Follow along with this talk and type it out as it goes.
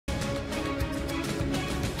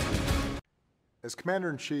As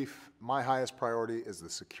Commander-in-Chief, my highest priority is the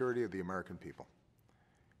security of the American people.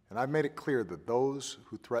 And I've made it clear that those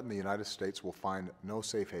who threaten the United States will find no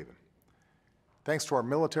safe haven. Thanks to our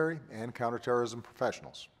military and counterterrorism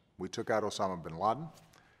professionals, we took out Osama bin Laden,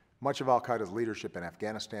 much of al-Qaeda's leadership in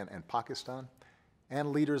Afghanistan and Pakistan, and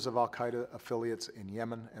leaders of al-Qaeda affiliates in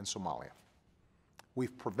Yemen and Somalia.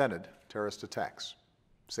 We've prevented terrorist attacks,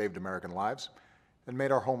 saved American lives, and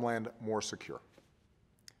made our homeland more secure.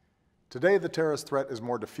 Today, the terrorist threat is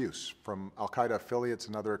more diffuse from al-Qaeda affiliates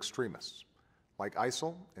and other extremists, like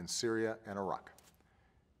ISIL in Syria and Iraq.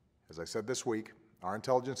 As I said this week, our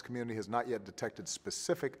intelligence community has not yet detected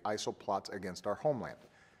specific ISIL plots against our homeland,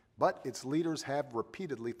 but its leaders have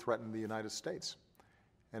repeatedly threatened the United States.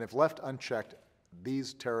 And if left unchecked,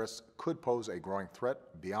 these terrorists could pose a growing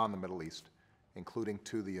threat beyond the Middle East, including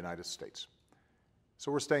to the United States.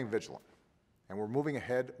 So we're staying vigilant, and we're moving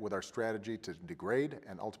ahead with our strategy to degrade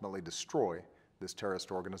and ultimately destroy this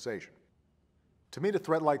terrorist organization. To meet a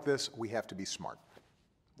threat like this, we have to be smart.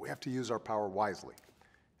 We have to use our power wisely,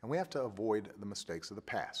 and we have to avoid the mistakes of the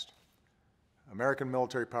past. American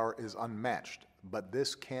military power is unmatched, but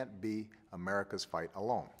this can't be America's fight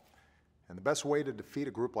alone. And the best way to defeat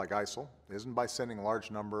a group like ISIL isn't by sending a large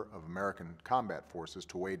number of American combat forces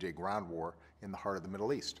to wage a ground war in the heart of the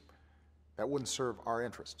Middle East. That wouldn't serve our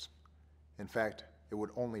interests. In fact, it would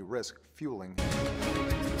only risk fueling